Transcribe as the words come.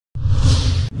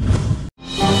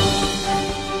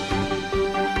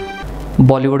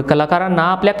बॉलिवूड कलाकारांना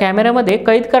आपल्या कॅमेऱ्यामध्ये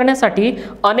कैद करण्यासाठी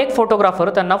अनेक फोटोग्राफर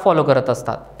त्यांना फॉलो करत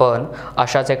असतात। पण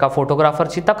अशाच एका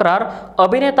फोटोग्राफरची तक्रार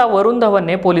अभिनेता वरुण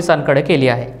धवनने पोलिसांकडे केली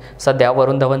आहे। सध्या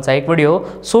वरुण धवनचा एक व्हिडिओ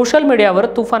सोशल मीडियावर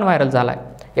तुफान व्हायरल झालाय।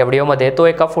 या व्हिडिओमध्ये तो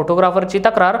एका फोटोग्राफरची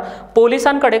तक्रार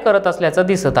पोलिसांकडे करत असल्याचं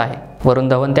दिसत आहे। वरुण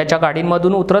धवन त्याच्या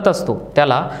गाडीमधून उतरत असतो,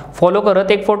 त्याला फॉलो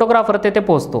करत एक फोटोग्राफर तेथे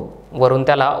पोहोचतो। वरुण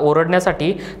त्याला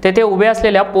ओरडण्यासाठी तेथे उभे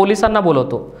असलेल्या पोलिसांना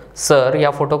बोलवतो। सर, या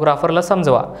फोटोग्राफरला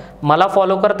समजवा, मला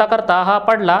फॉलो करता करता हा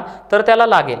पडला तर त्याला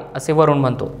लागेल, असे वरुण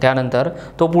म्हणतो। त्यानंतर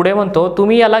तो पुढे म्हणतो,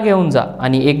 तुम्ही याला घेऊन जा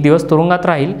आणि एक दिवस तुरुंगात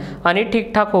राहील आणि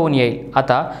ठीकठाक होऊन येईल।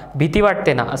 आता भीती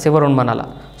वाटते ना, असे वरुण म्हणाला।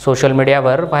 सोशल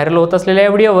मीडियावर व्हायरल होत असलेल्या या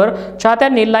व्हिडिओवर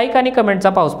चाहत्यांनी लाईक आणि कमेंटचा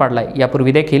पाऊस पाडलाय।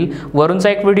 यापूर्वी देखील वरुणचा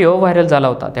एक व्हिडिओ व्हायरल झाला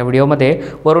होता। त्या व्हिडिओमध्ये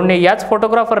वरुणने याच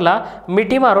फोटोग्राफरला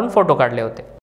मिठी मारून फोटो काढले होते।